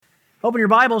Open your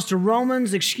Bibles to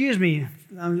Romans,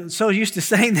 I'm so used to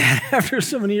saying that after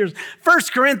so many years. 1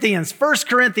 Corinthians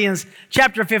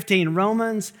chapter 15.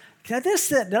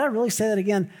 Did I really say that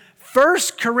again? 1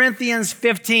 Corinthians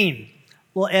 15.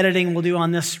 A little editing we'll do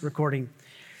on this recording.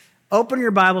 Open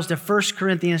your Bibles to 1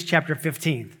 Corinthians chapter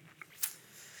 15.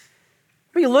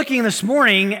 We'll be looking this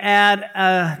morning at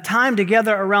a time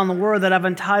together around the Word that I've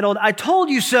entitled, I Told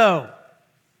You So.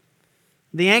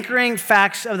 The anchoring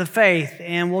facts of the faith,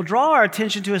 and we'll draw our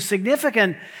attention to a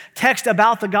significant text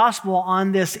about the gospel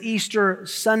on this Easter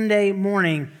Sunday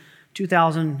morning,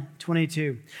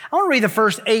 2022. I want to read the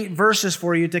first 8 verses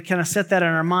for you to kind of set that in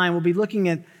our mind. We'll be looking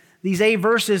at these 8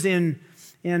 verses in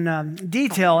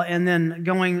detail and then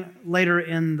going later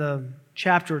in the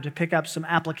chapter to pick up some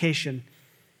application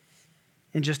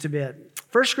in just a bit.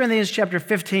 1 Corinthians chapter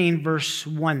 15, verse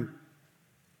 1.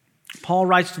 Paul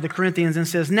writes to the Corinthians and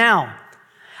says, Now,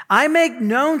 I make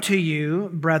known to you,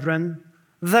 brethren,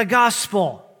 the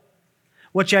gospel,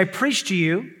 which I preached to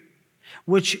you,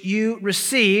 which you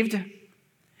received,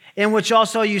 in which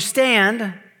also you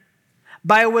stand,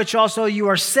 by which also you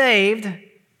are saved,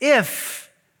 if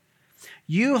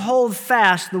you hold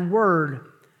fast the word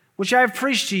which I have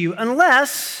preached to you,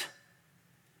 unless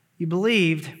you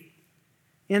believed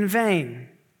in vain.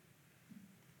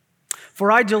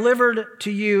 For I delivered to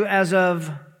you as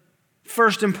of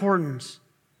first importance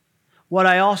what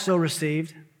I also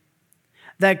received,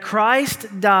 that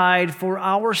Christ died for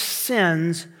our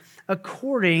sins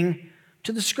according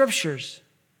to the Scriptures,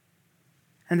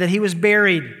 and that he was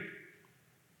buried,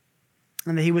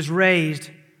 and that he was raised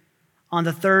on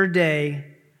the third day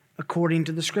according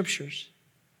to the Scriptures,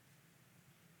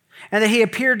 and that he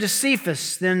appeared to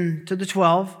Cephas, then to the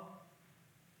 12.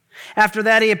 After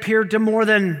that, he appeared to more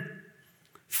than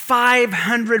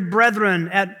 500 brethren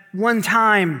at one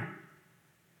time,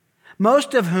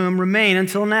 most of whom remain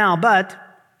until now, but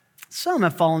some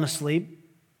have fallen asleep.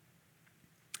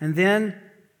 And then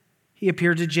he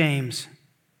appeared to James,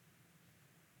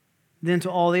 then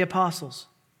to all the apostles.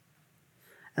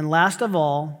 And last of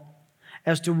all,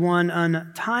 as to one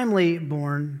untimely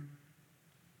born,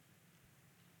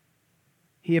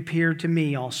 he appeared to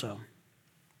me also.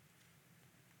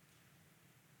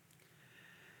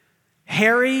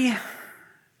 Harry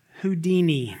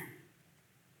Houdini.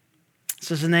 This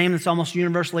is a name that's almost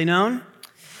universally known.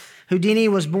 Houdini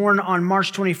was born on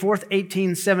March 24th,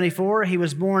 1874. He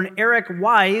was born Eric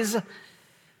Wise,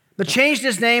 but changed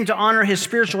his name to honor his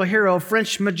spiritual hero,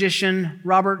 French magician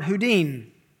Robert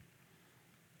Houdin.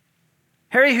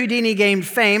 Harry Houdini gained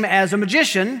fame as a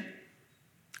magician,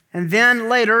 and then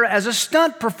later as a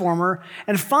stunt performer,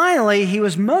 and finally he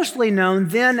was mostly known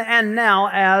then and now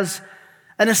as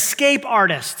an escape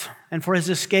artist and for his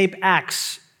escape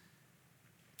acts.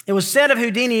 It was said of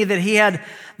Houdini that he had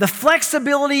the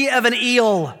flexibility of an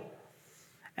eel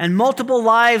and multiple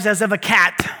lives as of a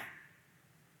cat.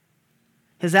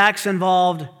 His acts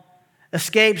involved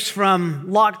escapes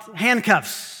from locked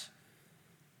handcuffs,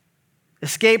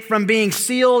 escape from being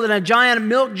sealed in a giant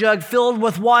milk jug filled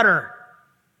with water.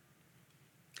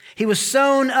 He was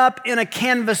sewn up in a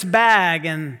canvas bag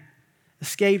and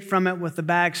escaped from it with the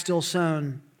bag still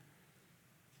sewn.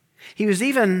 He was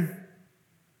even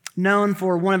known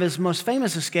for one of his most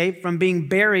famous escapes from being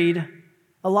buried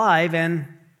alive and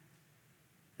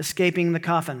escaping the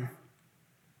coffin.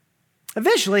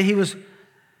 Eventually, he was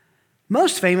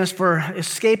most famous for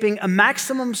escaping a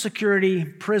maximum security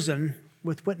prison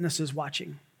with witnesses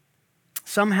watching.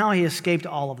 Somehow he escaped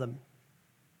all of them.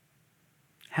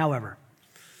 However,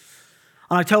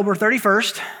 on October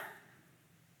 31st,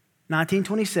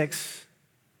 1926,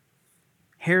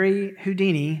 Harry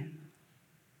Houdini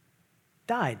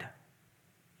died.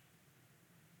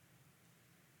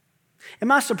 It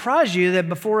might surprise you that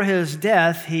before his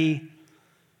death, he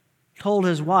told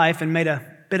his wife and made a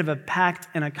bit of a pact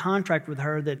and a contract with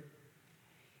her that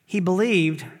he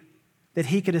believed that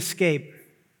he could escape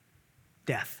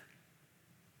death.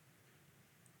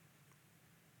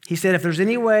 He said, if there's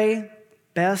any way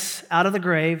Bess out of the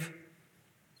grave,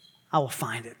 I will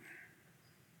find it.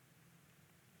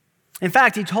 In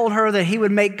fact, he told her that he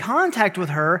would make contact with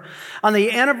her on the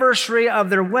anniversary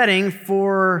of their wedding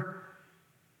for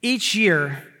each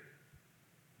year.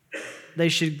 They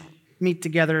should meet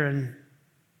together and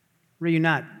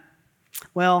reunite.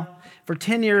 Well, for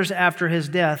 10 years after his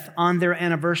death, on their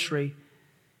anniversary,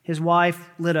 his wife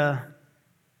lit a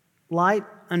light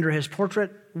under his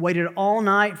portrait, waited all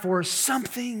night for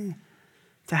something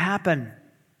to happen.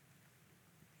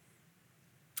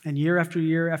 And year after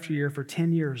year after year, for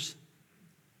 10 years,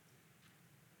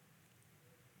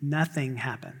 nothing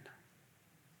happened.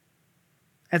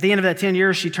 At the end of that 10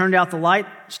 years, she turned out the light,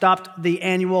 stopped the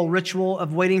annual ritual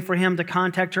of waiting for him to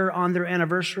contact her on their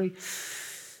anniversary.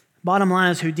 Bottom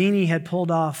line is Houdini had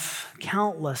pulled off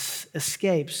countless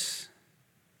escapes,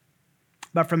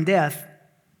 but from death,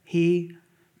 he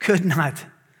could not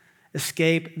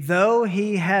escape, though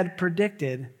he had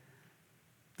predicted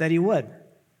that he would.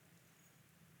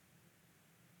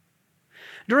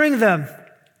 During the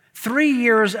 3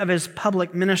 years of his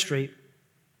public ministry,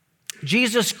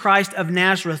 Jesus Christ of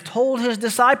Nazareth told his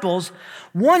disciples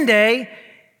one day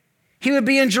he would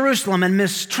be in Jerusalem and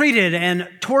mistreated and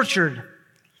tortured,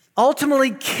 ultimately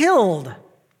killed.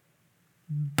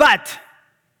 But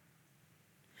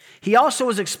he also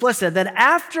was explicit that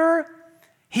after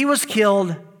he was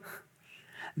killed,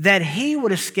 that he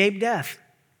would escape death,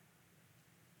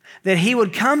 that he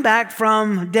would come back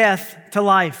from death to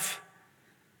life.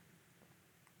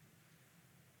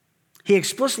 He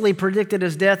explicitly predicted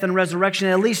his death and resurrection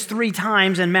at least 3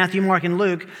 times in Matthew, Mark, and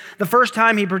Luke. The first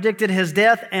time he predicted his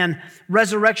death and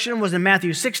resurrection was in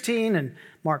Matthew 16 and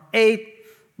Mark 8,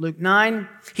 Luke 9.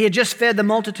 He had just fed the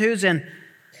multitudes and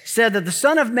said that the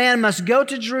Son of Man must go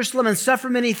to Jerusalem and suffer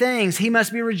many things. He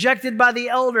must be rejected by the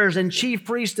elders and chief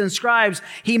priests and scribes.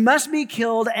 He must be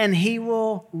killed and he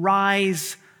will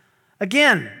rise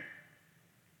again.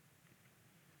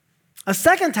 A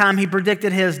second time he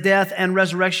predicted his death and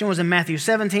resurrection was in Matthew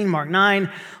 17, Mark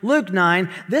 9, Luke 9.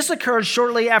 This occurred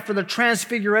shortly after the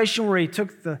transfiguration where he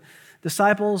took the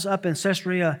disciples up in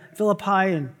Caesarea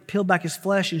Philippi and peeled back his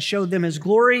flesh and showed them his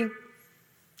glory.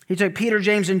 He took Peter,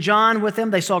 James, and John with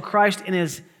him. They saw Christ in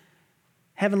his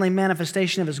heavenly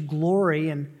manifestation of his glory.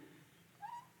 And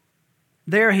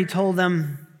there he told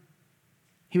them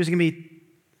he was going to be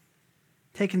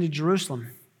taken to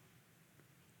Jerusalem.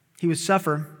 He would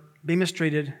suffer, be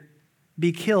mistreated,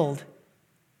 be killed,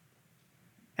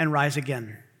 and rise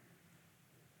again.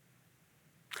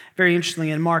 Very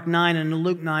interestingly, in Mark 9 and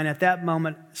Luke 9, at that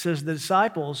moment, it says the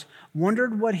disciples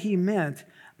wondered what he meant,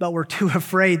 but were too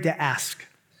afraid to ask.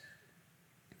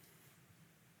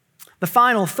 The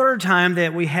final third time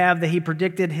that we have that he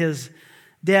predicted his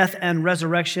death and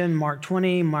resurrection, Matthew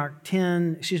 20, Mark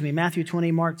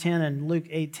 10, and Luke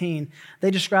 18. They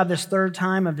describe this third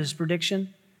time of his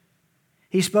prediction.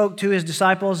 He spoke to his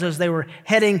disciples as they were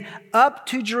heading up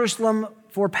to Jerusalem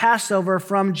for Passover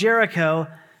from Jericho.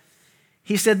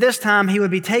 He said this time he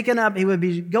would be taken up, he would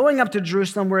be going up to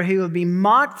Jerusalem where he would be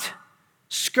mocked,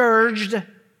 scourged,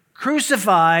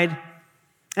 crucified,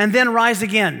 and then rise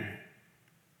again.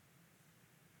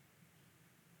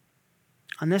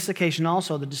 On this occasion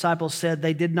also, the disciples said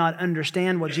they did not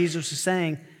understand what Jesus was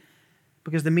saying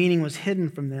because the meaning was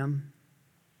hidden from them.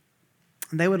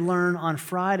 And they would learn on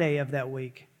Friday of that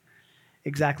week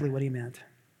exactly what he meant.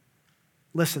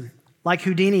 Listen, like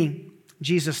Houdini,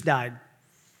 Jesus died.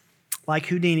 Like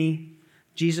Houdini,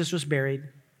 Jesus was buried.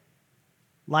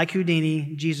 Like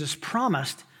Houdini, Jesus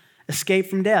promised escape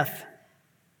from death.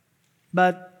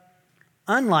 But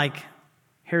unlike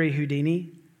Harry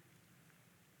Houdini,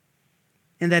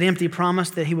 in that empty promise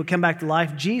that he would come back to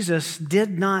life, Jesus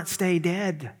did not stay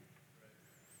dead.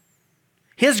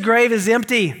 His grave is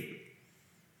empty.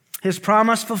 His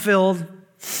promise fulfilled.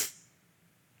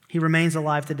 He remains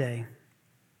alive today.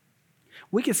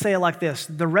 We could say it like this: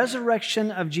 the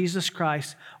resurrection of Jesus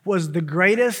Christ was the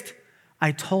greatest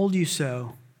I told you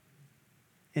so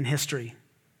in history.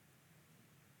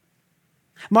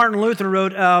 Martin Luther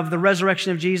wrote of the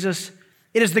resurrection of Jesus,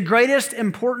 it is the greatest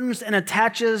importance and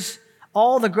attaches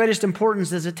all the greatest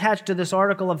importance is attached to this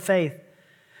article of faith.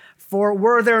 For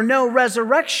were there no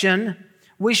resurrection,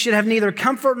 we should have neither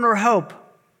comfort nor hope.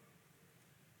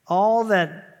 All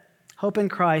that hope in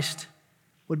Christ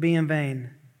would be in vain.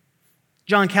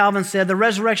 John Calvin said, the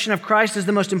resurrection of Christ is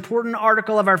the most important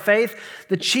article of our faith,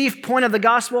 the chief point of the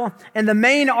gospel, and the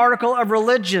main article of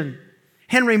religion.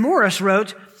 Henry Morris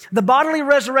wrote, the bodily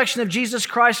resurrection of Jesus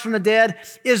Christ from the dead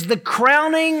is the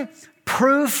crowning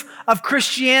proof of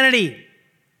Christianity.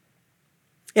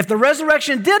 If the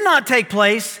resurrection did not take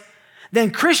place,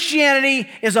 then Christianity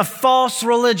is a false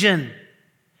religion.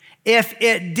 If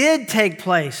it did take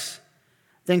place,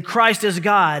 then Christ is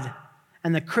God,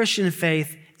 and the Christian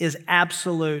faith is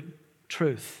absolute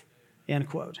truth. End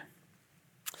quote.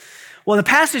 Well, the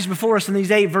passage before us in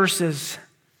these 8 verses,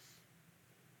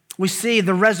 we see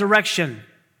the resurrection.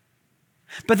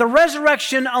 But the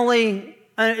resurrection only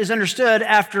is understood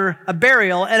after a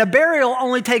burial, and a burial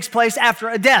only takes place after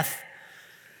a death.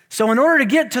 So in order to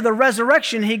get to the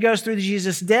resurrection, he goes through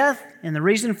Jesus' death and the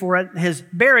reason for it, his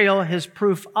burial, his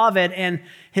proof of it, and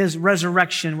his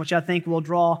resurrection, which I think will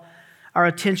draw our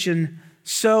attention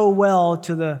so well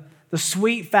to the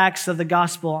sweet facts of the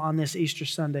gospel on this Easter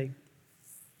Sunday.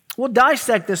 We'll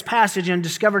dissect this passage and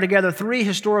discover together three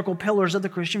historical pillars of the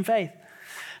Christian faith.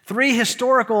 Three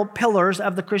historical pillars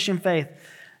of the Christian faith.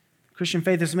 Christian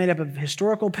faith is made up of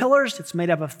historical pillars. It's made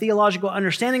up of theological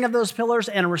understanding of those pillars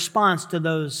and a response to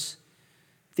those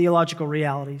theological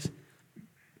realities.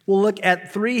 We'll look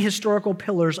at three historical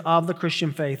pillars of the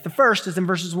Christian faith. The first is in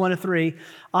verses 1 to 3,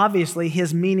 obviously,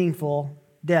 his meaningful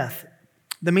death.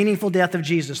 The meaningful death of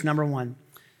Jesus, number one.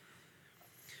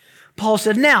 Paul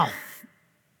said, "Now,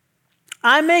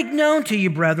 I make known to you,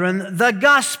 brethren, the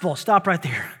gospel." Stop right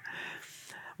there.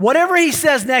 Whatever he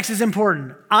says next is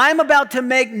important. I'm about to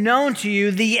make known to you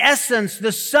the essence,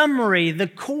 the summary, the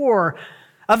core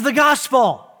of the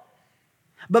gospel.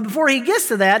 But before he gets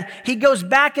to that, he goes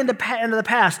back into the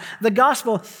past. The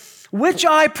gospel, which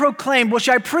I proclaimed, which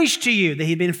I preached to you, that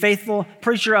he'd been a faithful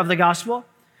preacher of the gospel,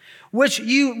 which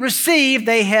you received,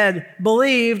 they had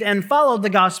believed and followed the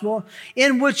gospel,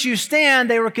 in which you stand,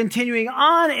 they were continuing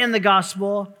on in the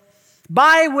gospel,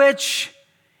 by which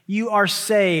you are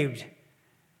saved.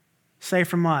 Saved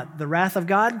from what? The wrath of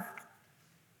God?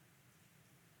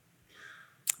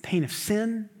 Pain of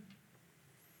sin?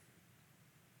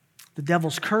 The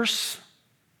devil's curse?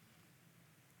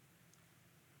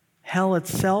 Hell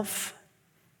itself?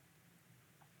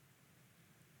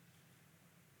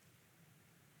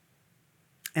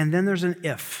 And then there's an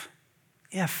if.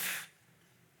 If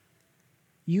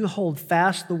you hold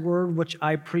fast the word which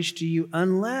I preached to you,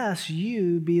 unless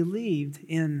you believed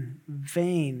in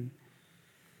vain.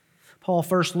 Paul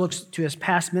first looks to his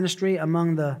past ministry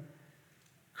among the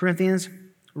Corinthians,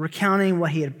 recounting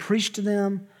what he had preached to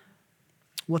them,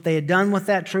 what they had done with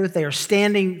that truth. They are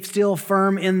standing still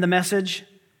firm in the message.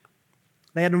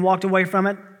 They hadn't walked away from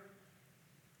it.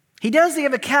 He does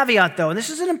give a caveat, though, and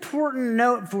this is an important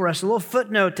note for us, a little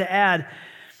footnote to add,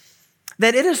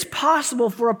 that it is possible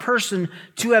for a person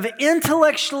to have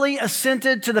intellectually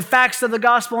assented to the facts of the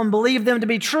gospel and believe them to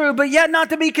be true, but yet not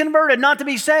to be converted, not to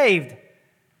be saved.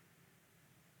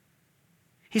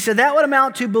 He said that would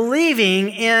amount to believing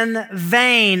in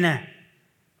vain.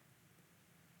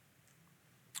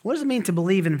 What does it mean to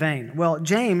believe in vain? Well,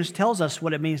 James tells us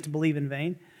what it means to believe in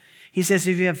vain. He says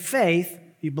if you have faith,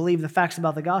 you believe the facts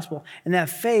about the gospel, and that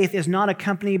faith is not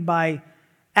accompanied by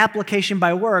application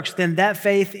by works, then that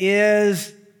faith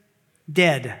is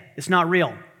dead. It's not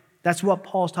real. That's what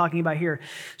Paul's talking about here.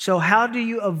 So how do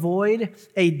you avoid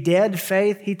a dead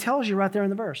faith? He tells you right there in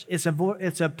the verse. It's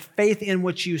a faith in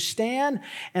which you stand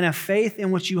and a faith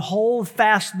in which you hold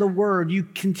fast the word. You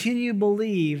continue to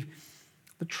believe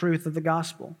the truth of the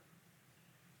gospel.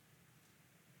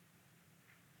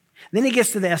 Then he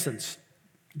gets to the essence,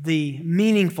 the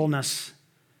meaningfulness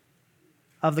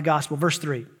of the gospel. Verse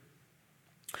 3.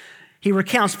 He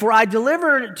recounts, "For I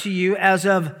delivered to you as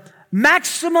of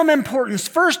maximum importance,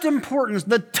 first importance,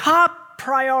 the top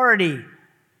priority.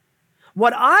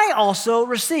 What I also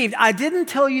received." I didn't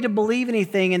tell you to believe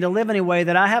anything and to live any way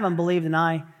that I haven't believed and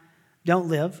I don't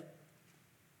live.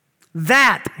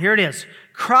 That, here it is,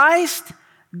 Christ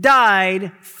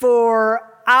died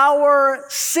for our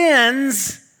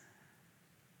sins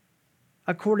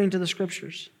according to the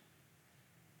Scriptures.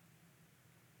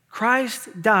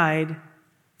 Christ died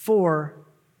for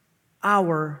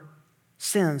our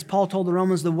sins. Paul told the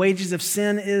Romans the wages of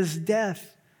sin is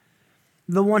death.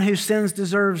 The one who sins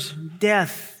deserves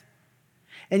death.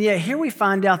 And yet here we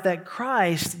find out that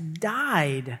Christ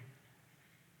died.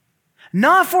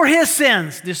 Not for his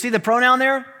sins. Do you see the pronoun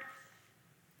there?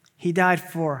 He died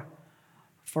for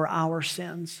our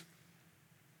sins.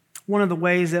 One of the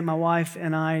ways that my wife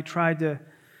and I tried to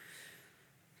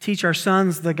teach our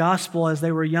sons the gospel as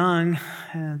they were young,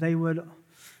 they would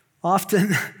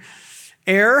often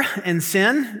err and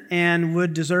sin and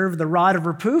would deserve the rod of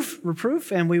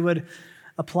reproof, and we would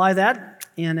apply that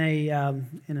in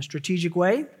a strategic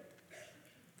way.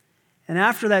 And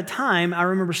after that time, I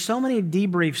remember so many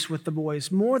debriefs with the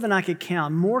boys, more than I could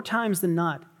count, more times than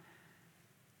not,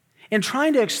 and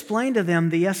trying to explain to them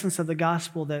the essence of the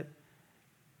gospel, that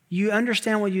you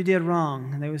understand what you did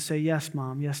wrong. And they would say, "Yes,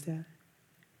 Mom. Yes, Dad."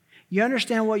 "You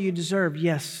understand what you deserve?"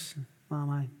 "Yes, Mom,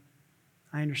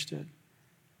 I understood."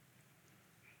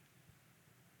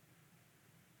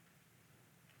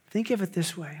 Think of it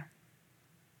this way.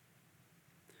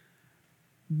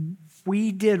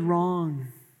 We did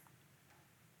wrong.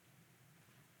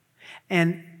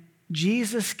 And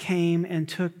Jesus came and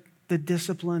took the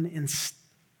discipline instead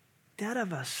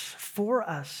of us, for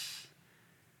us.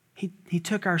 He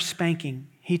took our spanking.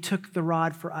 He took the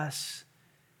rod for us.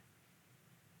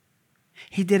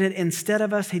 He did it instead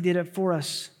of us. He did it for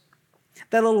us.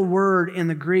 That little word in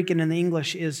the Greek and in the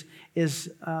English is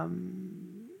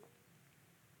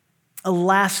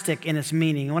elastic in its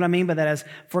meaning. And what I mean by that is,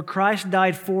 for Christ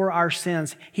died for our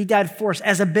sins. He died for us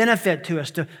as a benefit to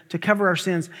us, to cover our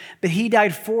sins. But He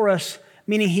died for us,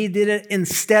 meaning He did it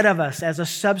instead of us as a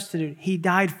substitute. He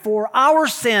died for our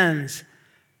sins.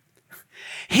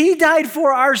 He died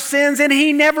for our sins and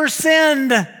He never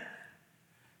sinned.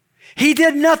 He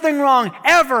did nothing wrong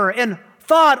ever in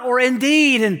thought or in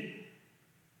deed.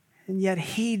 And yet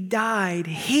He died.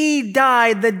 He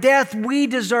died the death we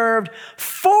deserved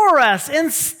for us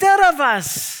instead of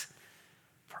us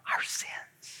for our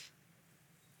sins.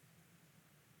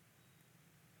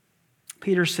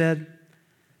 Peter said,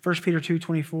 1 Peter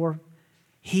 2:24,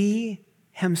 He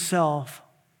Himself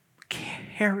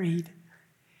carried,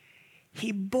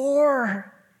 He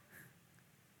bore,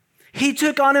 He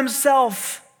took on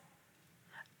Himself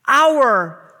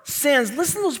our sins.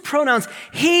 Listen to those pronouns.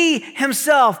 He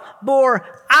Himself bore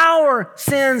our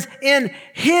sins in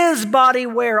His body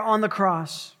where? On the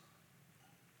cross.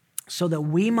 So that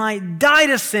we might die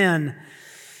to sin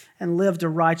and live to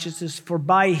righteousness. For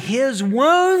by His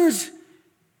wounds,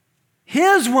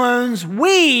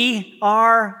 we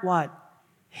are what?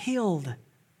 Healed.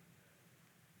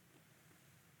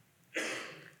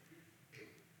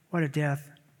 What a death.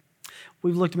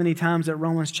 We've looked many times at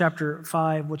Romans chapter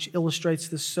 5, which illustrates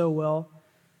this so well.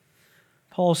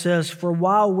 Paul says, for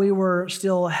while we were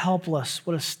still helpless,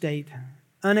 what a state,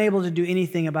 unable to do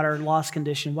anything about our lost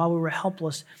condition, while we were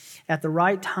helpless, at the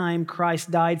right time Christ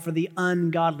died for the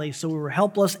ungodly. So we were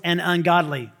helpless and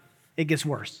ungodly. It gets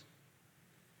worse.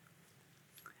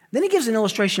 Then he gives an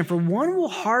illustration, for one will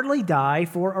hardly die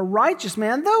for a righteous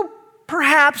man, though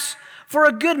perhaps for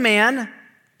a good man,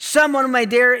 someone may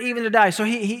dare even to die. So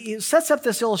he sets up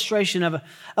this illustration of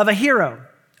a hero,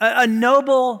 a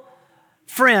noble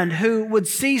friend who would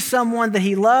see someone that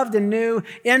he loved and knew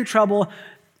in trouble,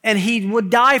 and he would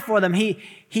die for them.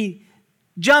 He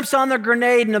jumps on the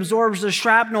grenade and absorbs the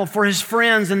shrapnel for his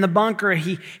friends in the bunker.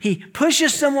 He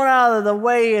pushes someone out of the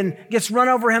way and gets run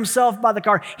over himself by the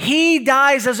car. He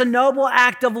dies as a noble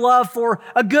act of love for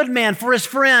a good man, for his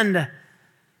friend.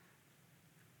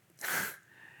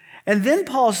 And then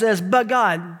Paul says, but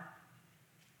God.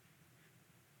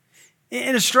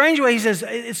 In a strange way, he says,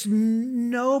 it's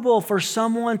noble for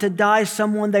someone to die,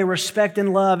 someone they respect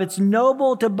and love. It's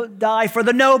noble to die for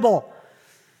the noble.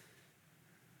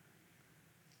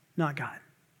 Not God.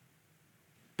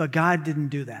 But God didn't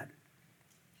do that.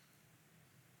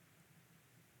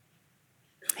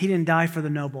 He didn't die for the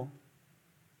noble.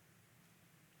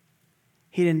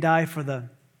 He didn't die for the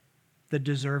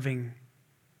deserving.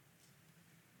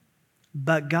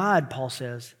 But God, Paul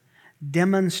says,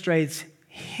 demonstrates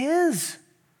His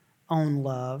own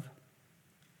love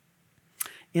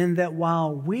in that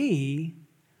while we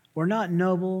were not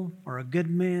noble or a good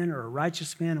man or a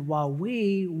righteous man, while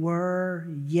we were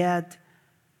yet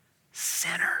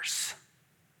sinners,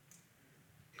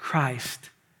 Christ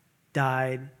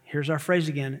died, here's our phrase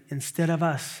again, instead of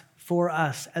us, for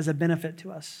us, as a benefit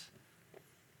to us.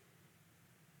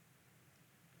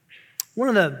 One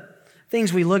of the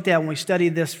things we looked at when we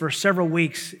studied this for several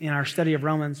weeks in our study of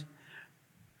Romans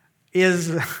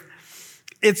is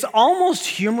it's almost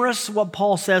humorous what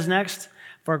Paul says next.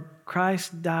 For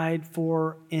Christ died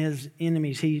for His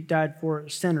enemies. He died for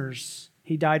sinners.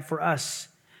 He died for us.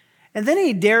 And then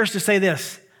he dares to say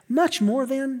this, much more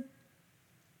then?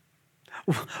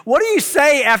 What do you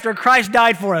say after Christ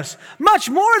died for us? Much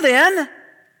more then,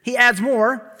 he adds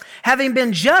more, having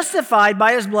been justified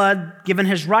by His blood, given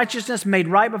His righteousness made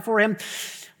right before Him,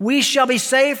 we shall be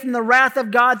saved from the wrath of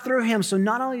God through Him. So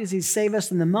not only does He save us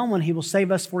in the moment, He will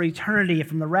save us for eternity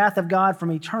from the wrath of God,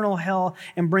 from eternal hell,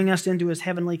 and bring us into His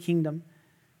heavenly kingdom.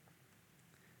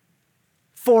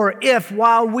 For if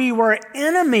while we were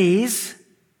enemies,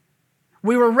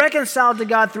 we were reconciled to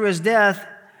God through His death,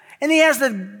 and he has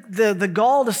the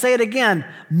gall to say it again,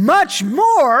 much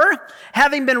more,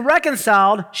 having been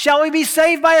reconciled, shall we be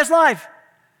saved by His life.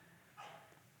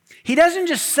 He doesn't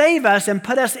just save us and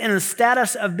put us in a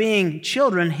status of being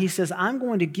children. He says, I'm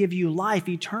going to give you life,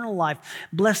 eternal life,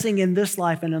 blessing in this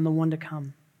life and in the one to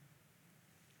come.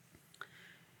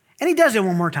 And he does it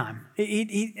one more time.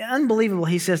 Unbelievable.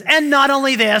 He says, and not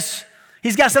only this,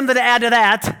 he's got something to add to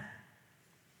that.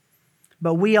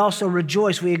 But we also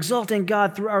rejoice, we exult in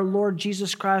God through our Lord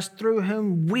Jesus Christ, through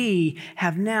whom we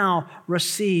have now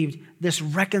received this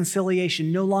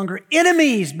reconciliation. No longer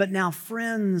enemies, but now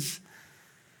friends.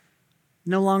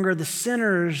 No longer the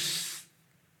sinners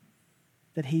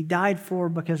that He died for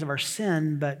because of our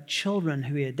sin, but children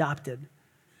who He adopted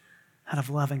out of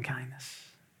love and kindness.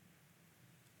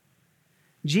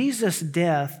 Jesus'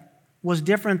 death was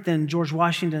different than George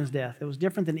Washington's death. It was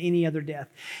different than any other death.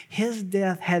 His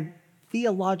death had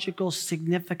theological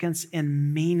significance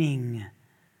and meaning.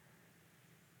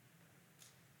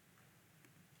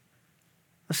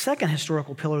 The second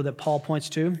historical pillar that Paul points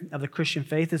to of the Christian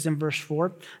faith is in verse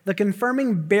 4, the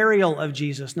confirming burial of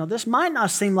Jesus. Now, this might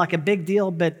not seem like a big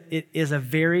deal, but it is a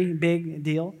very big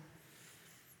deal.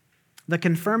 The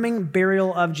confirming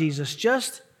burial of Jesus.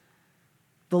 Just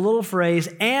the little phrase,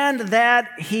 and that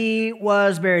he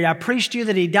was buried. I preached to you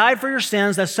that he died for your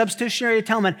sins, that's substitutionary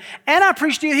atonement, and I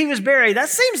preached to you he was buried. That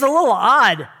seems a little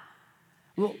odd.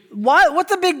 Why?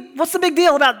 What's the big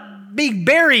deal about being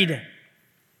buried?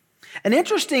 An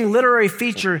interesting literary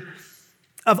feature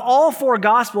of all four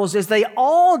Gospels is they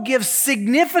all give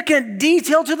significant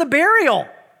detail to the burial.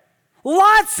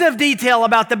 Lots of detail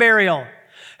about the burial.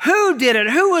 Who did it?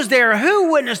 Who was there?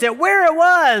 Who witnessed it? Where it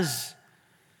was?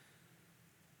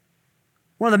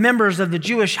 One of the members of the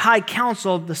Jewish High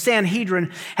Council, the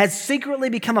Sanhedrin, had secretly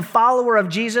become a follower of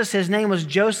Jesus. His name was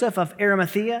Joseph of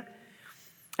Arimathea.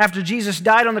 After Jesus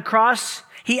died on the cross,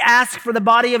 he asked for the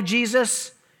body of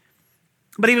Jesus,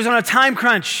 but he was on a time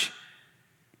crunch.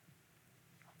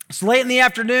 It's late in the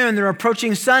afternoon. They're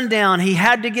approaching sundown. He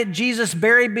had to get Jesus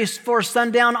buried before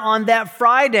sundown on that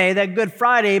Friday, that Good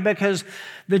Friday, because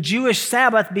the Jewish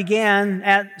Sabbath began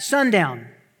at sundown.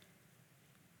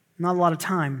 Not a lot of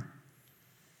time.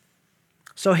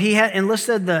 So he had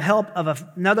enlisted the help of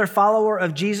another follower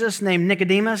of Jesus named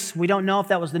Nicodemus. We don't know if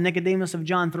that was the Nicodemus of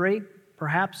John 3,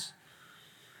 perhaps.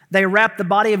 They wrapped the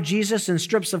body of Jesus in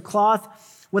strips of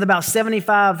cloth with about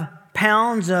 75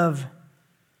 pounds of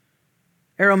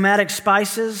aromatic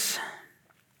spices.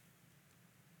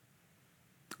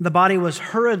 The body was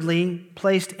hurriedly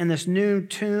placed in this new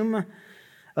tomb,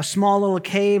 a small little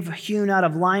cave hewn out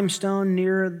of limestone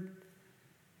near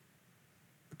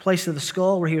the place of the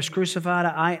skull where he was crucified.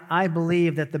 I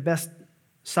believe that the best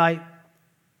site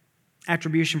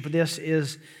attribution for this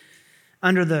is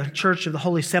under the Church of the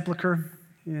Holy Sepulchre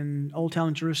in Old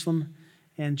Town Jerusalem.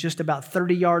 And just about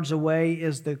 30 yards away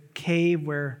is the cave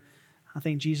where I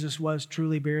think Jesus was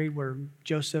truly buried, where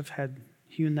Joseph had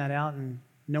hewn that out and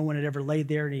no one had ever laid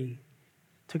there, and he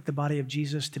took the body of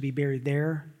Jesus to be buried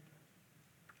there.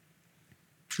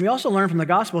 We also learn from the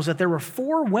Gospels that there were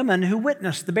 4 women who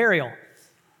witnessed the burial.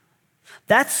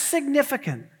 That's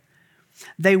significant.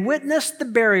 They witnessed the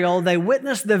burial. They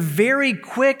witnessed the very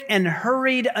quick and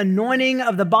hurried anointing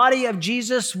of the body of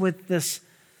Jesus with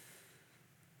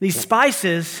these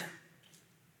spices.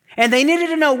 And they needed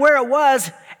to know where it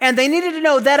was, and they needed to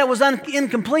know that it was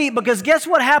incomplete, because guess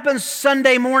what happens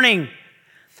Sunday morning?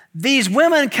 These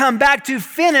women come back to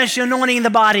finish anointing the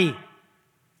body.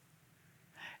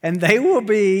 And they will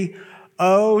be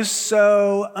oh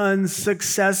so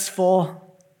unsuccessful.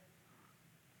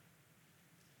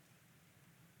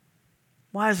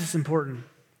 Why is this important?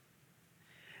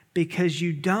 Because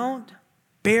you don't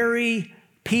bury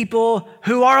people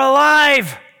who are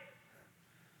alive.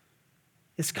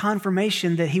 It's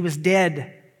confirmation that he was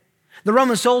dead. The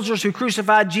Roman soldiers who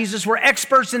crucified Jesus were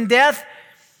experts in death.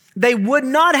 They would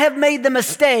not have made the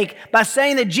mistake by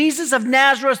saying that Jesus of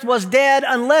Nazareth was dead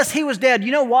unless he was dead.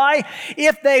 You know why?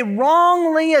 If they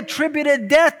wrongly attributed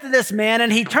death to this man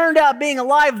and he turned out being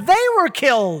alive, they were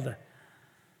killed.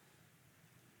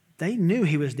 They knew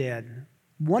he was dead.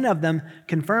 One of them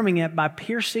confirming it by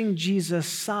piercing Jesus'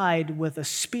 side with a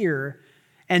spear,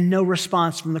 and no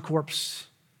response from the corpse.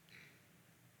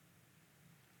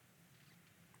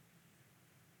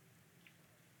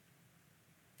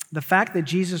 The fact that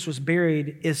Jesus was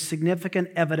buried is significant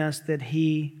evidence that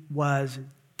he was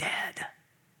dead.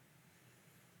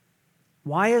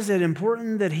 Why is it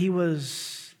important that he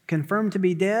was confirmed to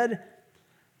be dead?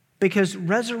 Because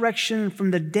resurrection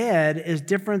from the dead is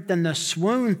different than the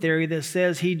swoon theory that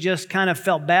says he just kind of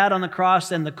felt bad on the cross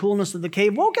and the coolness of the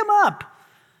cave woke him up.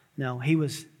 No, he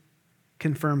was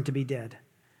confirmed to be dead.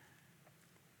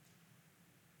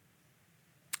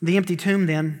 The empty tomb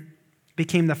then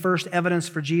became the first evidence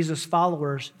for Jesus'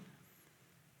 followers,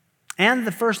 and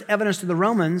the first evidence to the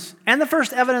Romans, and the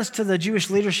first evidence to the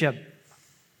Jewish leadership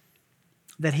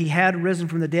that he had risen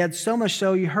from the dead. So much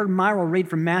so, you heard Myra read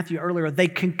from Matthew earlier, they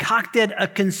concocted a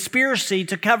conspiracy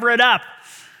to cover it up.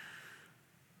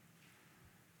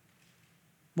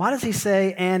 Why does he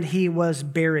say, and he was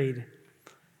buried?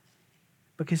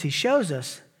 Because he shows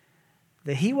us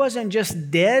that he wasn't just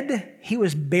dead, he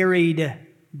was buried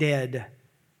dead.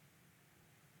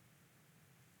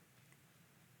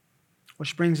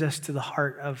 Which brings us to the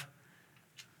heart of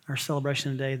our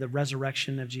celebration today, the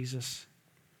resurrection of Jesus.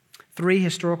 3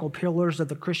 historical pillars of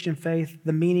the Christian faith: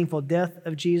 the meaningful death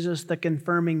of Jesus, the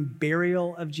confirming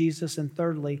burial of Jesus, and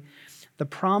thirdly, the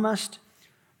promised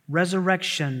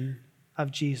resurrection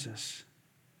of Jesus.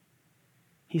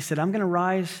 He said, I'm going to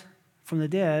rise from the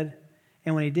dead.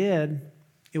 And when he did,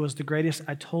 it was the greatest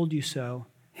I told you so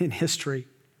in history.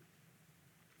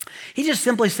 He just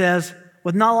simply says,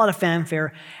 with not a lot of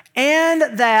fanfare,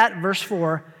 and that, verse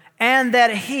 4, and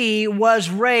that he was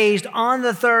raised on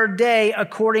the third day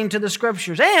according to the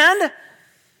Scriptures, and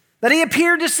that he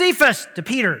appeared to Cephas, to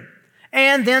Peter,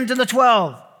 and then to the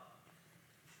 12.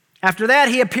 After that,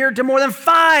 he appeared to more than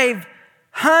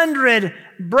 500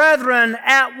 brethren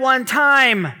at one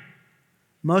time,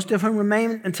 most of whom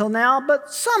remain until now,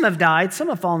 but some have died, some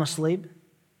have fallen asleep.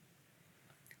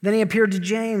 Then he appeared to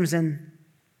James and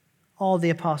all the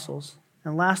apostles.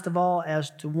 And last of all,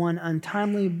 as to one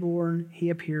untimely born, he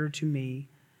appeared to me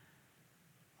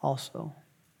also.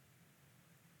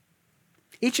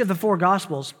 Each of the four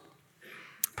Gospels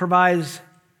provides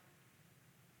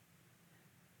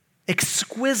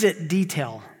exquisite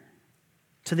detail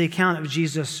to the account of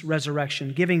Jesus'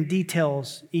 resurrection, giving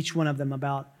details, each one of them,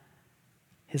 about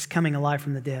his coming alive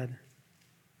from the dead.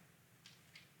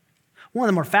 One of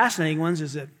the more fascinating ones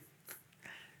is that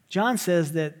John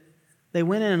says that they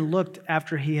went in and looked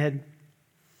after he had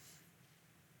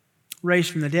raised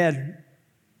from the dead,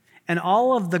 and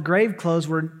all of the grave clothes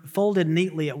were folded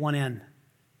neatly at one end.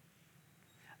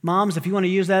 Moms, if you want to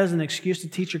use that as an excuse to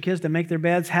teach your kids to make their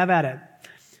beds, have at it.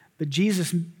 But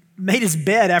Jesus made his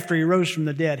bed after he rose from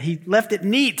the dead. He left it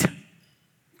neat.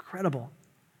 Incredible.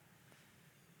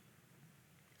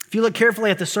 If you look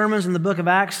carefully at the sermons in the book of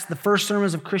Acts, the first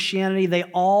sermons of Christianity, they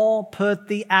all put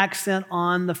the accent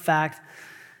on the fact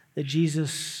that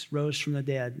Jesus rose from the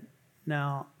dead.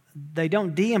 Now, they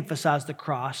don't de-emphasize the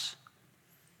cross,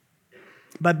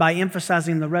 but by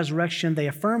emphasizing the resurrection, they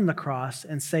affirm the cross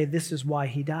and say this is why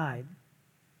he died.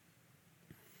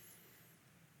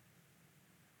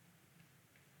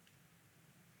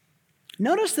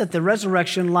 Notice that the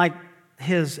resurrection, like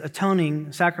his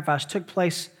atoning sacrifice, took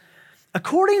place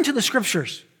according to the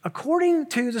Scriptures. According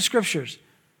to the Scriptures.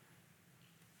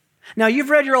 Now, you've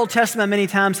read your Old Testament many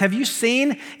times. Have you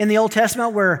seen in the Old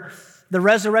Testament where the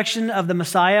resurrection of the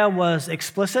Messiah was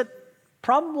explicit?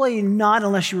 Probably not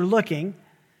unless you were looking,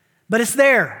 but it's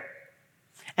there.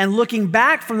 And looking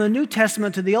back from the New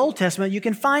Testament to the Old Testament, you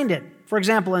can find it. For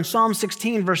example, in Psalm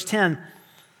 16, verse 10,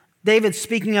 David,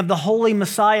 speaking of the holy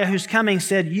Messiah who's coming,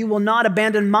 said, "You will not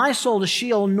abandon my soul to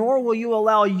Sheol, nor will you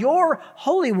allow your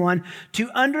Holy One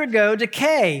to undergo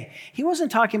decay." He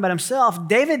wasn't talking about himself.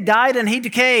 David died and he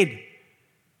decayed.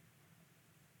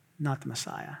 Not the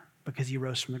Messiah, because he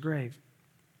rose from the grave.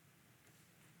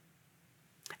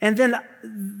 And then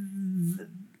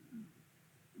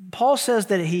Paul says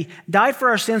that he died for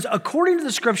our sins according to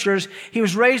the Scriptures. He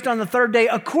was raised on the third day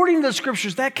according to the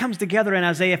Scriptures. That comes together in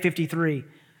Isaiah 53.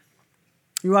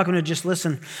 You're welcome to just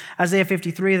listen. Isaiah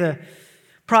 53, the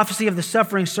prophecy of the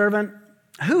suffering servant.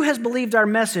 Who has believed our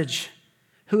message?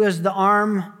 To whom has the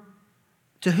arm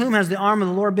of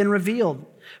the Lord been revealed?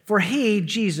 For he,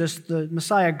 Jesus, the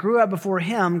Messiah, grew up before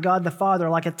him, God the Father,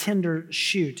 like a tender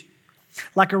shoot,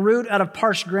 like a root out of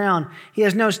parched ground. He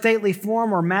has no stately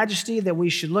form or majesty that we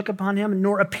should look upon him,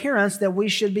 nor appearance that we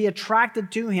should be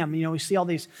attracted to him. You know, we see all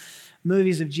these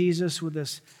movies of Jesus with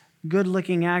this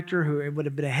good-looking actor who would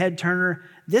have been a head-turner.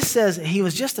 This says he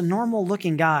was just a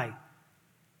normal-looking guy.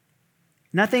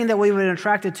 Nothing that we would have been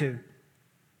attracted to.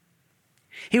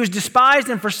 He was despised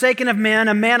and forsaken of men,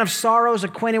 a man of sorrows,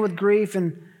 acquainted with grief,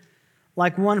 and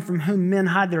like one from whom men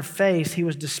hide their face, he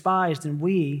was despised, and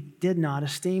we did not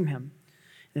esteem him.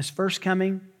 In his first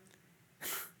coming,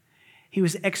 he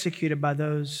was executed by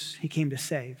those he came to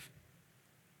save.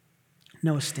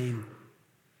 No esteem.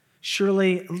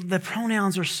 Surely, the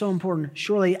pronouns are so important.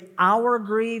 Surely our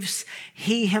griefs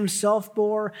he himself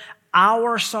bore,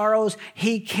 our sorrows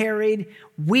he carried.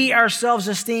 We ourselves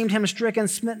esteemed him stricken,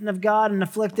 smitten of God, and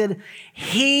afflicted.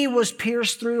 He was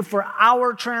pierced through for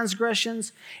our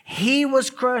transgressions. He was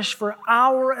crushed for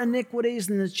our iniquities,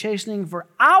 and the chastening for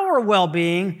our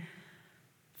well-being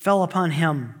fell upon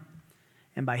him.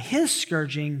 And by his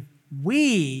scourging,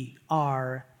 we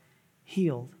are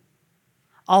healed.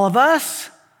 All of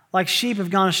us, like sheep, have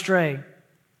gone astray.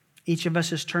 Each of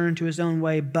us has turned to his own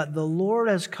way, but the Lord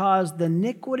has caused the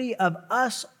iniquity of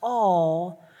us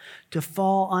all to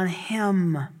fall on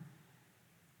him.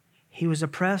 He was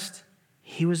oppressed,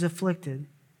 he was afflicted,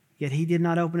 yet he did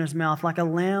not open his mouth. Like a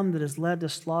lamb that is led to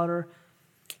slaughter,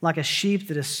 like a sheep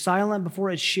that is silent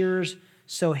before its shearers,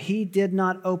 so he did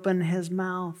not open his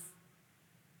mouth.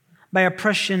 By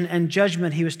oppression and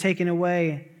judgment he was taken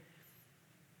away.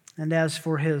 And as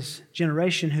for his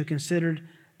generation, who considered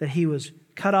that he was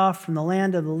cut off from the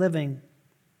land of the living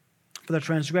for the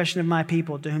transgression of my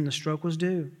people, to whom the stroke was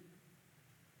due.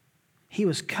 He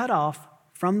was cut off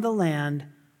from the land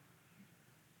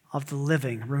of the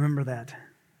living. Remember that.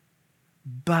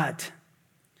 But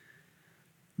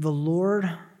the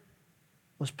Lord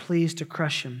was pleased to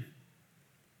crush him.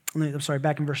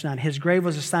 Back in verse 9. His grave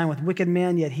was assigned with wicked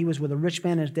men, yet he was with a rich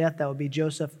man in his death. That would be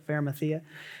Joseph of Arimathea,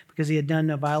 because he had done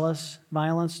no violence,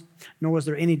 nor was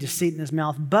there any deceit in his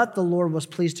mouth. But the Lord was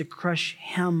pleased to crush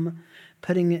him,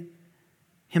 putting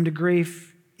him to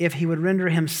grief, if he would render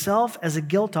himself as a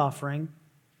guilt offering.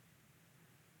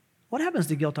 What happens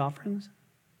to guilt offerings?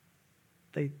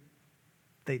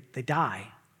 They die.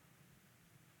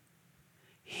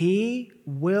 He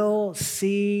will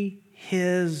see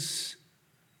his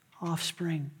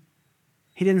offspring.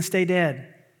 He didn't stay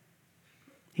dead.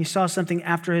 He saw something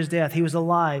after his death. He was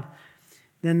alive.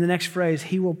 Then the next phrase,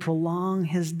 he will prolong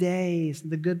his days.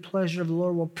 The good pleasure of the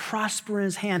Lord will prosper in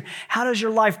his hand. How does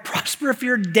your life prosper if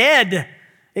you're dead?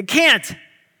 It can't.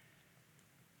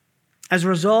 As a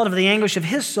result of the anguish of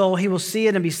his soul, he will see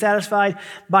it and be satisfied.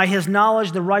 By his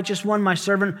knowledge, the righteous one, my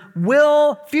servant,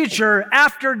 will future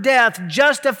after death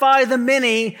justify the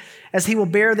many, as he will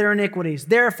bear their iniquities.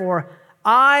 Therefore,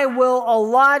 I will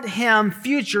allot him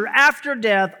future after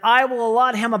death. I will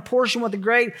allot him a portion with the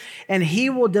great, and he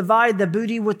will divide the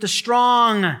booty with the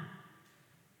strong,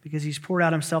 because he's poured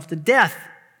out himself to death.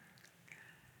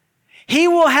 He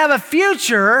will have a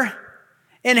future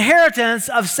inheritance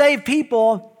of saved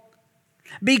people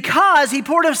because he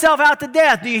poured himself out to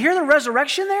death. Do you hear the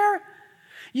resurrection there?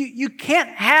 You can't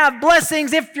have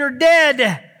blessings if you're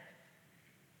dead.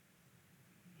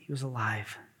 He was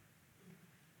alive.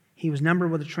 He was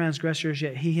numbered with the transgressors,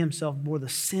 yet he himself bore the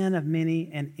sin of many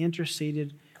and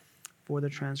interceded for the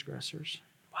transgressors.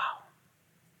 Wow.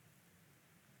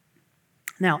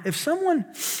 Now, if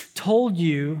someone told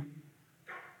you,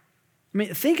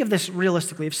 think of this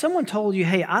realistically. If someone told you,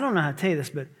 hey, I don't know how to tell you this,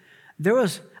 but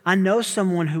I know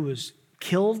someone who was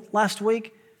killed last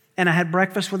week, and I had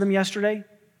breakfast with him yesterday,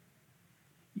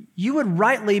 you would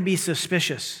rightly be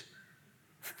suspicious.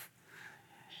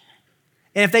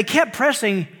 And if they kept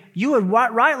pressing, you would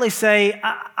rightly say,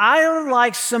 I would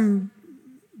like some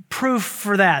proof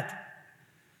for that.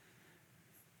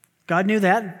 God knew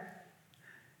that,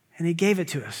 and he gave it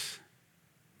to us.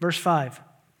 Verse 5,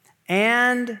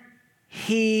 and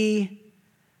he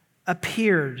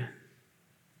appeared.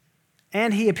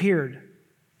 And he appeared.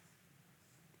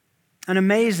 An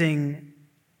amazing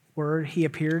word, he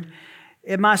appeared.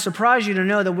 It might surprise you to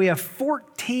know that we have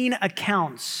 14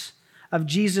 accounts of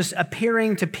Jesus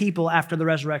appearing to people after the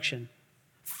resurrection.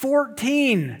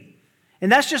 14.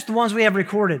 And that's just the ones we have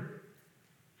recorded.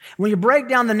 When you break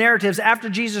down the narratives, after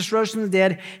Jesus rose from the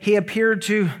dead, he appeared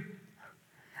to,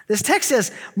 this text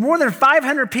says, more than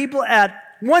 500 people at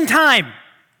one time.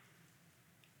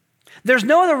 There's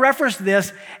no other reference to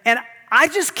this, and I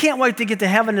just can't wait to get to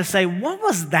heaven to say, what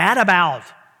was that about?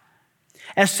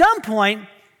 At some point,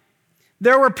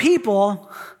 there were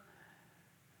people.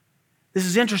 This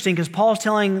is interesting because Paul's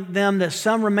telling them that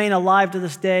some remain alive to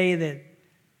this day that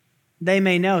they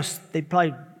may know. They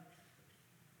probably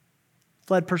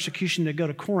fled persecution to go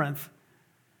to Corinth.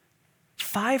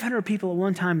 500 people at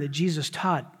one time that Jesus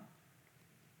taught,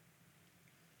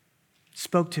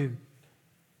 spoke to.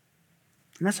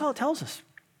 And that's all it tells us.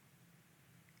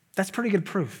 That's pretty good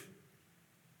proof.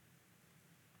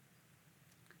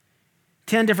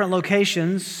 10 different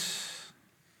locations.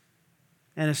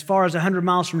 And as far as 100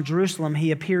 miles from Jerusalem,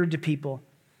 he appeared to people.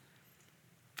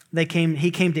 He came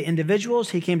to individuals.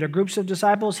 He came to groups of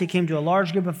disciples. He came to a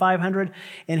large group of 500.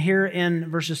 And here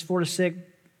in verses 4 to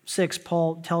 6,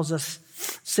 Paul tells us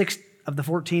 6 of the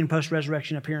 14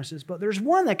 post-resurrection appearances. But there's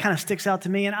one that kind of sticks out to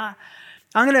me. And I'm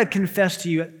going to confess to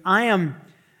you, I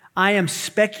am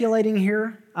speculating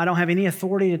here. I don't have any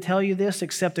authority to tell you this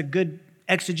except a good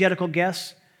exegetical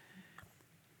guess.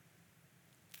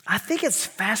 I think it's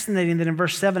fascinating that in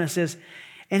verse 7 it says,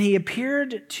 and he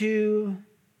appeared to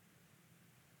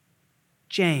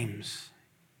James.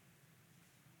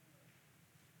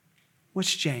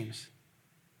 Which James?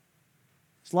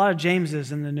 There's a lot of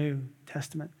Jameses in the New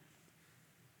Testament.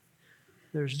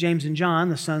 There's James and John,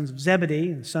 the sons of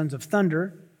Zebedee, and the sons of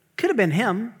thunder. Could have been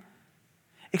him,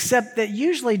 except that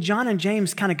usually John and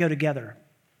James kind of go together.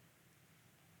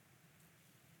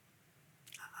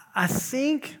 I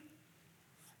think,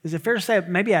 is it fair to say,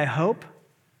 maybe I hope,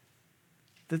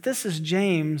 that this is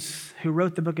James who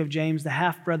wrote the book of James, the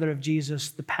half-brother of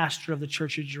Jesus, the pastor of the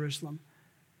church of Jerusalem.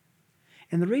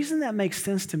 And the reason that makes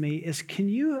sense to me is, can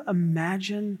you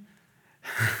imagine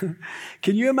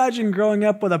growing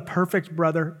up with a perfect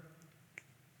brother?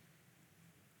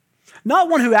 Not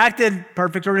one who acted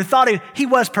perfect or who thought he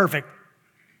was perfect.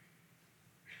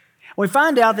 We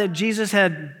find out that Jesus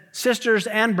had sisters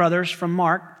and brothers from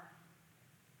Mark.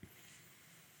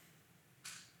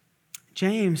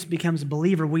 James becomes a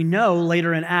believer. We know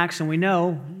later in Acts and we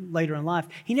know later in life,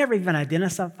 he never even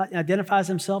identifies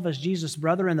himself as Jesus'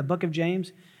 brother in the book of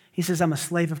James. He says, I'm a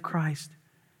slave of Christ.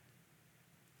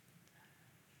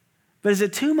 But is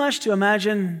it too much to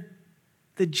imagine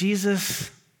that Jesus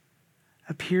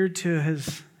appeared to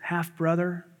his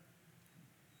half-brother?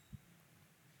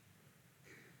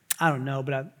 I don't know,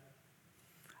 but I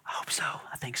hope so.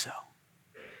 I think so.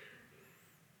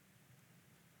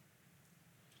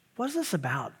 What is this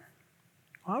about?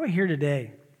 Why are we here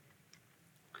today?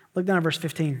 Look down at verse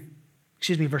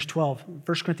 12. 1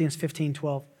 Corinthians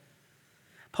 15:12.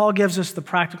 Paul gives us the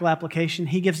practical application.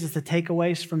 He gives us the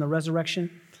takeaways from the resurrection.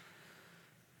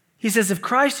 He says, if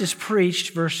Christ is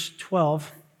preached, verse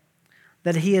 12,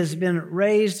 that he has been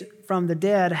raised from the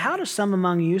dead, how do some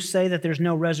among you say that there's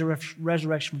no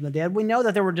resurrection from the dead? We know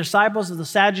that there were disciples of the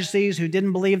Sadducees who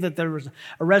didn't believe that there was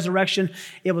a resurrection.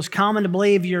 It was common to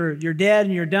believe you're dead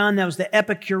and you're done. That was the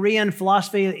Epicurean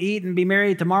philosophy, eat and be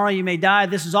merry. Tomorrow you may die.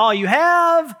 This is all you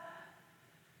have.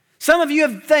 Some of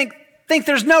you think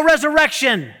there's no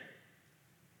resurrection.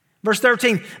 Verse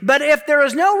 13, but if there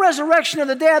is no resurrection of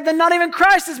the dead, then not even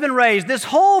Christ has been raised. This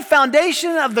whole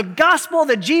foundation of the gospel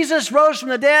that Jesus rose from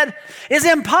the dead is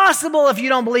impossible if you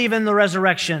don't believe in the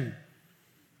resurrection.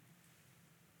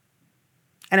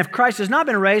 And if Christ has not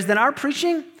been raised, then our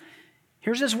preaching,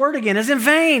 here's this word again, is in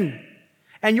vain.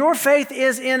 And your faith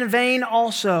is in vain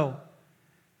also.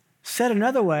 Said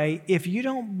another way,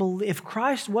 if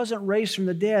Christ wasn't raised from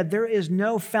the dead, there is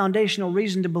no foundational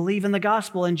reason to believe in the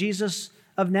gospel and Jesus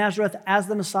of Nazareth as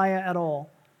the Messiah at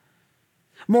all.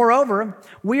 Moreover,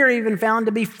 we are even found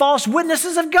to be false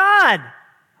witnesses of God.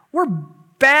 We're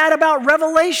bad about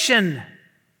revelation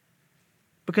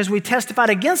because we testified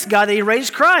against God that he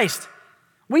raised Christ.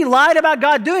 We lied about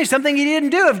God doing something he didn't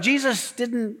do. If Jesus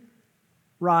didn't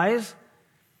rise,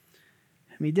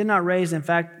 and he did not raise, in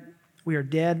fact, we are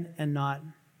dead and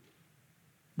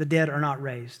the dead are not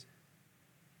raised.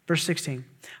 Verse 16,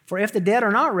 for if the dead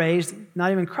are not raised,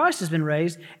 not even Christ has been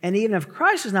raised, and even if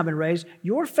Christ has not been raised,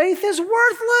 your faith is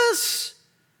worthless.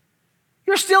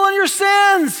 You're still in your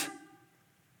sins.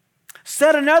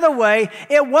 Said another way,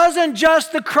 it wasn't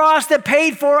just the cross that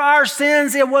paid for our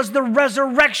sins, it was the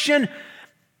resurrection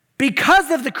because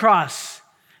of the cross.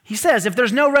 He says, if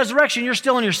there's no resurrection, you're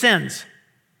still in your sins.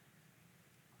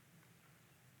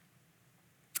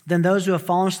 Then those who have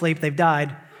fallen asleep, they've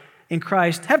died in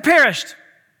Christ, have perished.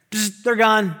 They're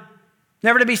gone,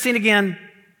 never to be seen again.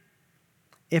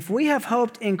 If we have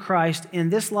hoped in Christ in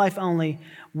this life only,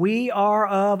 we are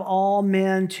of all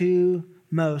men to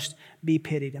most be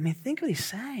pitied. I mean, think what he's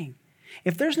saying.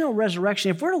 If there's no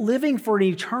resurrection, if we're living for an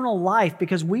eternal life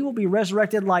because we will be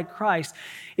resurrected like Christ,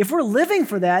 if we're living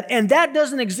for that and that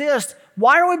doesn't exist,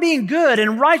 why are we being good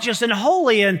and righteous and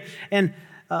holy and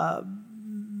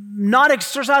not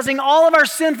exercising all of our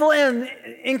sinful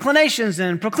inclinations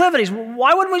and proclivities?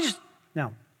 Why wouldn't we just...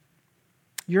 No.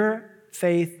 Your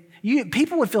faith...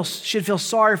 people should feel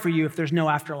sorry for you if there's no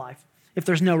afterlife, if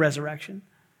there's no resurrection.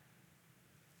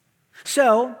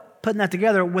 So, putting that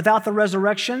together, without the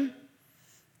resurrection,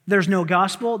 there's no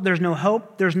gospel, there's no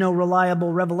hope, there's no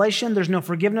reliable revelation, there's no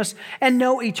forgiveness, and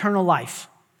no eternal life.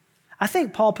 I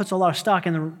think Paul puts a lot of stock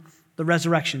in the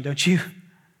resurrection, don't you?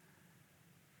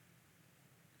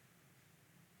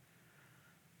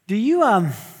 Do you,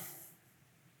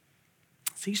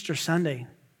 it's Easter Sunday.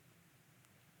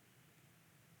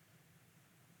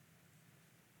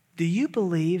 Do you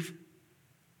believe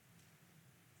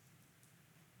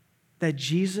that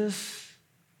Jesus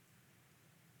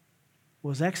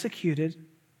was executed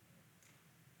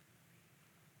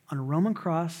on a Roman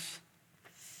cross,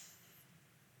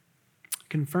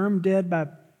 confirmed dead by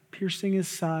piercing his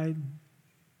side,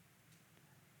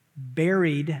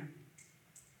 buried,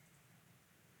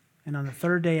 and on the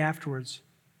third day afterwards,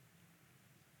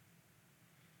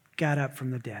 got up from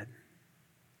the dead?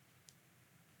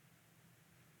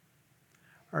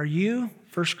 Are you,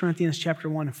 1 Corinthians chapter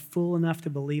 1, fool enough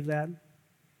to believe that?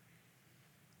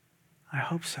 I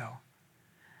hope so.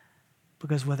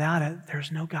 Because without it,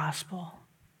 there's no gospel.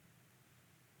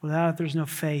 Without it, there's no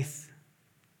faith.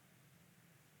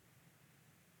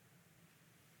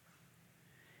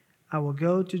 I will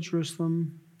go to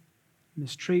Jerusalem,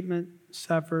 mistreatment,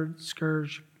 suffered,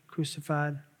 scourged,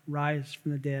 crucified, rise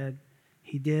from the dead.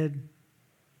 He did.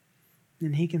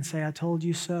 And he can say, I told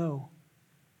you so.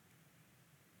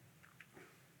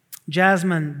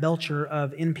 Jasmine Belcher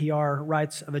of NPR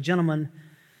writes of a gentleman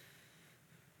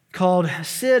called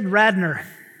Sid Radner.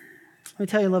 Let me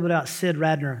tell you a little bit about Sid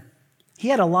Radner. He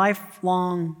had a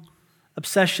lifelong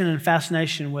obsession and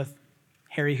fascination with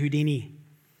Harry Houdini.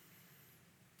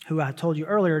 who I told you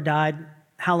earlier died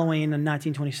Halloween in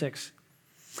 1926.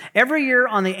 Every year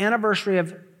on the anniversary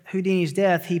of Houdini's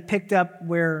death, he picked up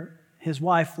where his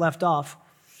wife left off.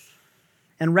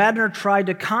 And Radner tried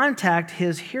to contact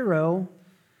his hero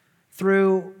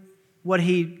through what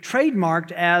he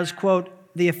trademarked as, quote,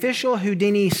 the official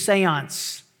Houdini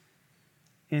seance,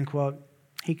 end quote,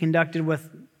 he conducted with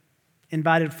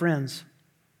invited friends.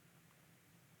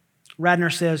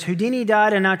 Radner says, Houdini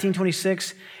died in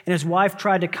 1926, and his wife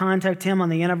tried to contact him on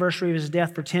the anniversary of his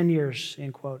death for 10 years,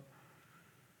 end quote.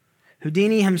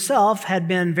 Houdini himself had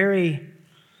been very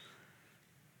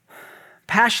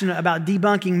passionate about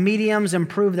debunking mediums and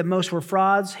proved that most were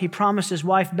frauds. He promised his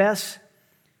wife, Bess,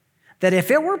 that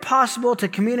if it were possible to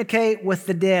communicate with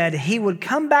the dead, he would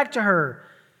come back to her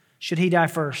should he die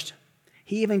first.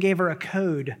 He even gave her a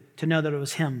code to know that it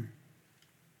was him.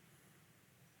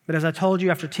 But as I told you,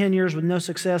 after 10 years with no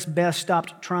success, Bess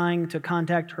stopped trying to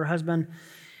contact her husband.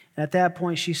 And at that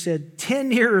point, she said,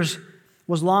 10 years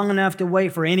was long enough to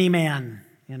wait for any man,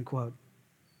 end quote.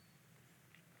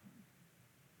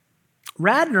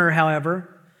 Radner,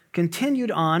 however,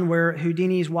 continued on where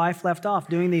Houdini's wife left off,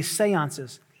 doing these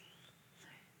seances.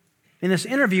 In this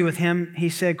interview with him, he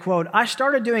said, quote, I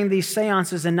started doing these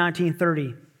seances in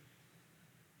 1930,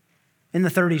 in the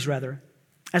 30s rather.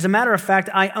 As a matter of fact,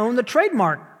 I own the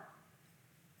trademark,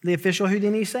 the official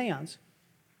Houdini seance.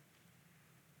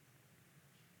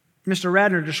 Mr.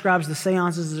 Radner describes the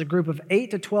seances as a group of 8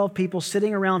 to 12 people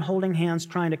sitting around holding hands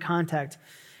trying to contact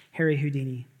Harry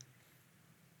Houdini.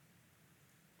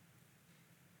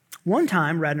 One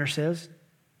time, Radner says,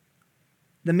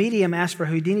 the medium asked for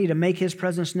Houdini to make his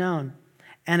presence known,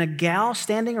 and a gal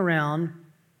standing around,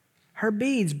 her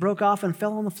beads broke off and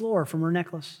fell on the floor from her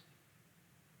necklace.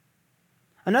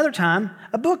 Another time,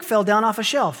 a book fell down off a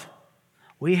shelf.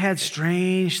 We had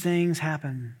strange things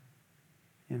happen,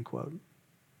 end quote.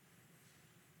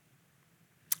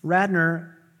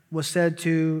 Radner was said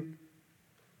to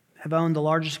have owned the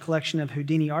largest collection of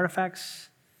Houdini artifacts.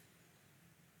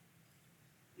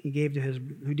 He gave to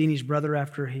Houdini's brother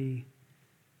after he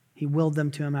willed them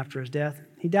to him after his death.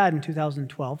 He died in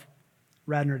 2012,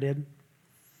 Radner did,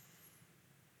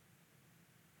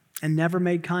 and never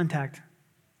made contact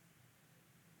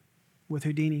with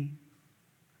Houdini,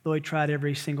 though he tried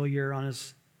every single year on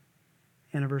his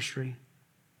anniversary.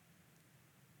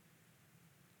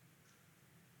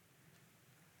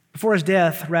 Before his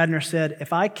death, Radner said,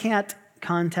 if I can't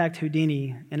contact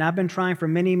Houdini, and I've been trying for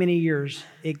many, many years,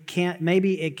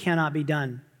 maybe it cannot be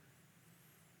done.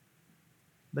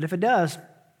 But if it does,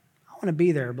 I want to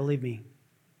be there, believe me.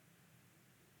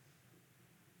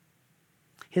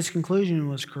 His conclusion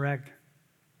was correct.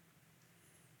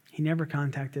 He never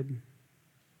contacted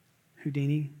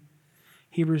Houdini.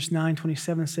 Hebrews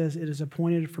 9:27 says, it is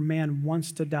appointed for man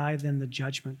once to die, then the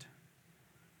judgment.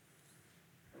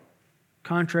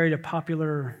 Contrary to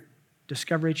popular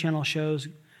Discovery Channel shows,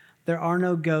 there are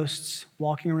no ghosts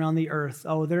walking around the earth.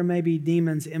 Oh, there may be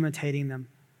demons imitating them,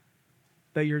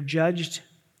 but you're judged,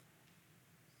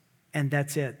 and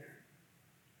that's it.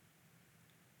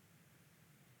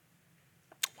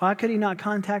 Why could he not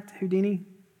contact Houdini?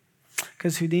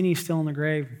 Because Houdini's still in the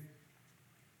grave.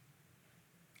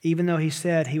 Even though he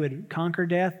said he would conquer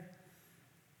death,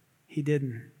 he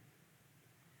didn't.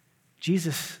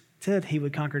 Jesus said he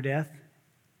would conquer death,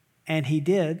 and he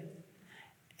did,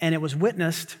 and it was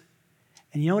witnessed.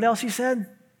 And you know what else he said?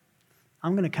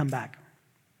 I'm going to come back.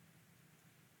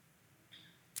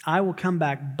 I will come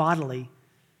back bodily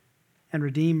and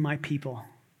redeem my people.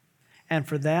 And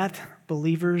for that,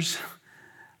 believers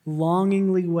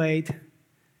longingly wait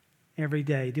every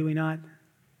day, do we not?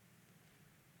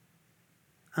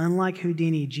 Unlike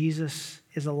Houdini, Jesus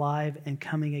is alive and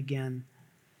coming again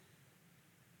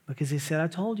because he said, I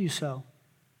told you so.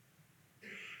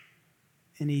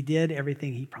 And he did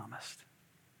everything he promised.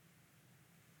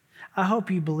 I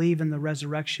hope you believe in the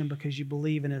resurrection because you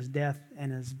believe in his death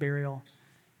and his burial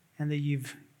and that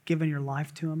you've given your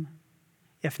life to him.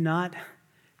 If not,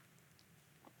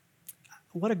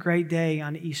 what a great day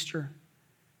on Easter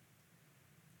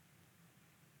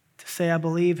to say, I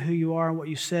believe who you are and what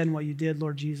you said and what you did,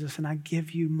 Lord Jesus, and I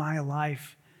give you my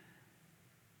life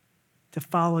to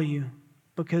follow you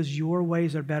because your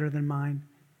ways are better than mine.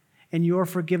 And your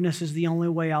forgiveness is the only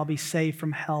way I'll be saved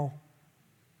from hell.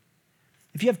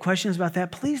 If you have questions about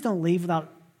that, please don't leave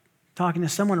without talking to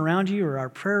someone around you or our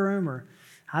prayer room, or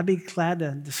I'd be glad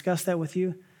to discuss that with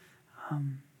you.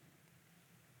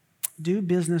 Do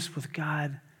business with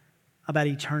God about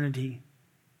eternity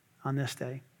on this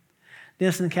day.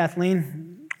 Dennis and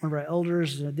Kathleen, one of our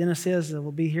elders, Dennis is,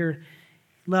 will be here.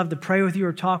 Love to pray with you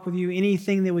or talk with you,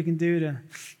 anything that we can do to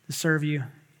serve you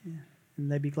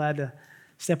and they'd be glad to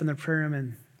step in the prayer room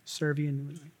and serve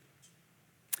you.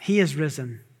 He is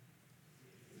risen.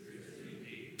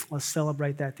 Let's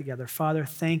celebrate that together. Father,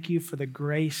 thank you for the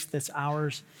grace that's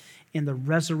ours in the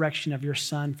resurrection of your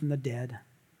Son from the dead.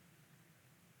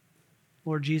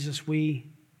 Lord Jesus, we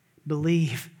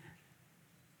believe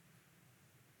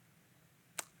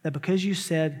that because you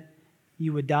said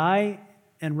you would die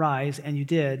and rise, and you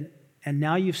did, and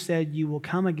now you've said you will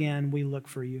come again, we look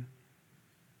for you.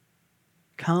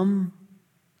 Come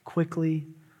quickly,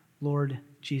 Lord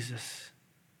Jesus.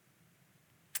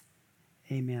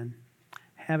 Amen.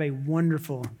 Have a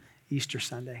wonderful Easter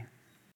Sunday.